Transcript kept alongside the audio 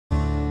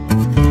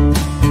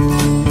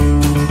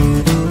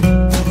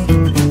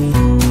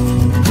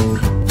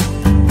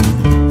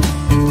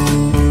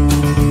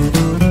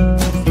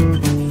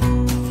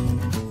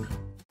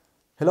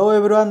Hello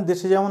everyone,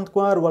 this is Hemant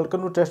Kumar.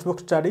 Welcome to text book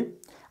study.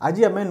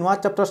 आज आम नुआ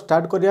चैप्टर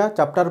स्टार्ट करिया।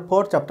 चैप्टर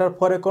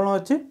 4 कौन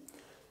अच्छी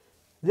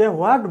जे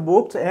what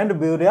books and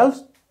burials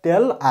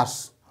tell us.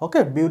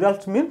 Okay,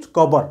 burials means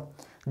cover.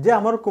 जे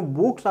आमर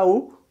books आउ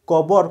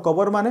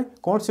कबर माने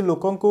कौन सी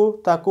लोक को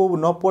ताकू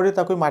न पड़े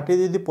ताकू माटी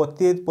यदि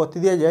पोती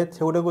दि जाए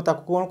से गुटा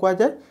कौन कह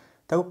जाए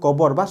ताकू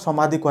कबर बा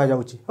समाधि कह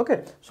जाउछि। ओके,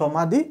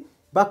 समाधि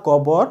बा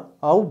कबर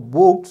आउ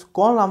बुक्स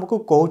कौन आमको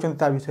कहउछन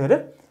ता विषय रे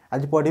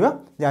आज पढ़ा।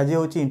 आज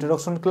हूँ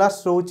इंट्रोडक्शन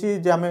क्लास रोचे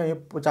जे आम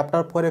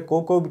चैप्टर 4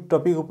 को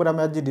टॉपिक ऊपर आम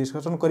आज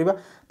डिस्कशन करवा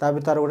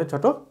तार गोटे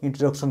छोट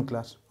introduction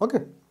class. Okay,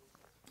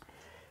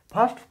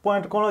 first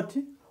point कौन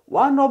अच्छी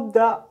one of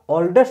the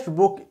oldest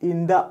book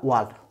in the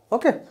world.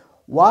 Okay,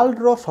 world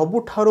रो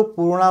सबुठारु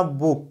पुराना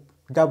बुक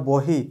जा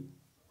बही।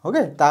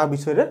 ओके, ता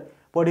विषय रे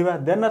पढ़ा।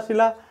 देन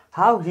आसला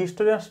how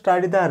historian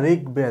study the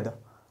Rigveda.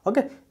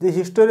 Okay, J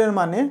historian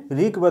माने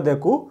ऋग्वेद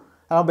को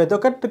वेद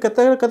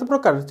केते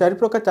प्रकार 4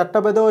 प्रकार 4टा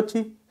वेद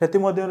अच्छी से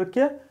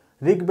किए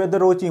ऋग्वेद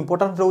रोचे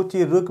इंपोर्टान्स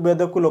रोचे।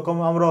 ऋग्वेद को लोक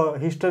आमर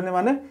हिस्टोरियन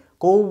माने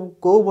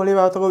कौ भाई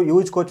भाव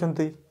use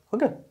करछंती।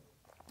 Okay,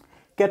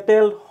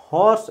 cattle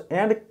horse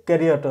and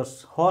कैरियटर्स।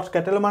 Horse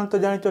cattle माने तो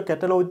जानिछ,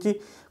 कैटल होची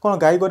कोन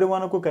गाय गोरु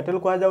मान को कैटल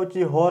कहा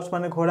जाउची। हॉर्स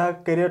माने घोड़ा,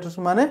 कैरियटर्स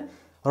माने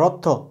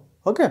रथ।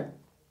 Okay,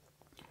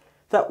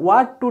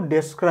 ward to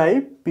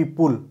describe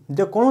people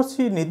जे कौन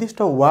सी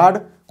निर्दिष्ट वार्ड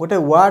गोटे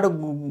वार्ड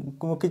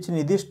किसी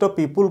निर्दिष्ट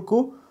पीपुल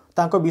को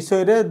तांको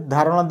विषय रे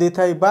धारणा दे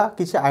थाई बा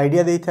किसी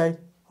आइडिया दे थाई।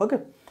 ओके,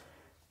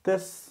 तो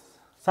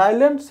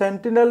silent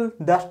sentinel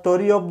the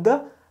story of the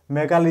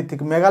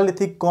megalithic.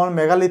 Megalithic कौन,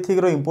 मेगालिथिक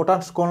रो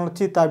इंपोर्टेंस कौन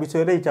अच्छी ता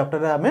विषय रे चैप्टर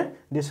रे आमे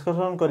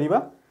डिस्कशन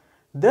करिबा।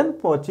 देन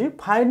पची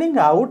finding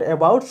out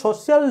about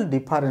social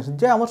difference.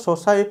 जे हमर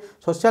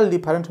सोशल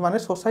डिफरेंस माने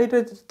सोसाइटी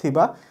रे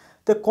थिबा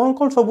तो कौन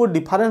कौन सब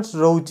डिफरेंस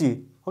रोची।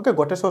 ओके,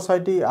 गोटे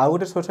सोसाइटी आ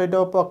गोटे सोसाइटी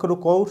पाखर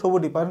कौ सब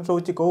डिफरेंस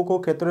रोची, कौ कौ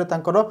क्षेत्र में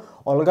तांकर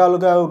अलग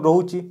अलग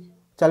रोची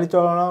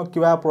चालीचलन कि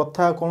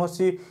प्रथा, कौन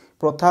सी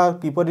प्रथा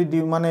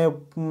किपरि माने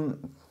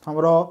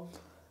हमर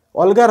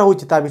अलग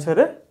रोची ता विषय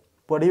रे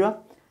पढ़िबा।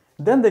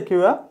 देन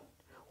देखिबा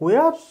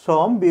where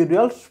some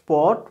burial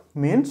spot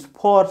means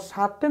for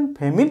certain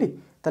family.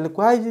 ताले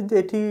कहै जे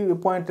एठी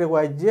पॉइंट रे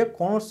कहै जे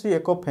कौन सी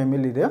एक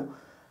फैमिली रे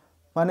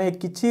माने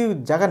किसी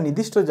जगह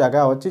निर्दिष्ट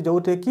जगह अच्छी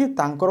जोटे कि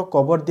तांकर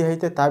कबर दिया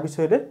होता ता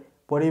विषय रे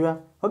पढ़िबा।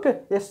 ओके,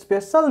 ए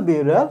स्पेशल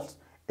ब्यूरियल्स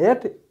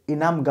एट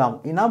इनाम गाँव।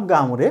 इनाम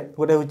गाँव रे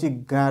गोटे हूँ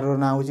गाँव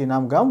ना हूँ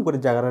इनाम गाँव गोटे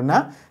जगार ना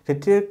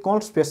से कौन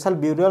स्पेशल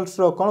ब्यूरियल्स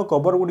कौन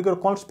कबर गुड़िकर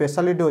कौन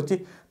स्पेशलिटी अच्छी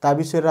ता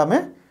विषय आम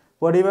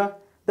पढ़िबा।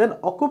 देन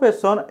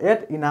ऑक्युपेशन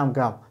एट इनाम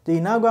गाँव। जे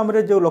इनाम गाँव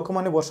में जो लोक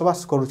मैंने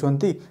बसवास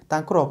करुँच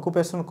तांकर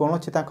ऑक्युपेशन कौन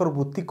अच्छी, तांकर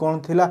वृत्ति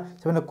कौन थिला,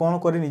 से कौन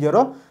कर निजर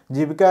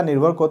जीविका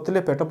निर्भर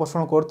करते पेट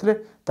पोषण करते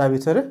ता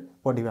विषय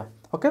पढ़िबा।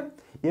 ओके,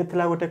 ये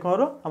थिला गोटे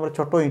कौन आम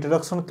छोट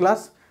इंट्रोडक्शन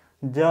क्लास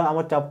जो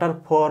आम चैप्टर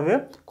 4 रे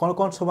कौन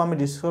कौन सब आम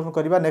डिस्कसन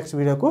करवा नेक्स्ट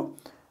वीडियो को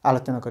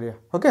आलोचना करिया।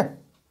 Okay,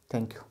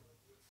 thank you.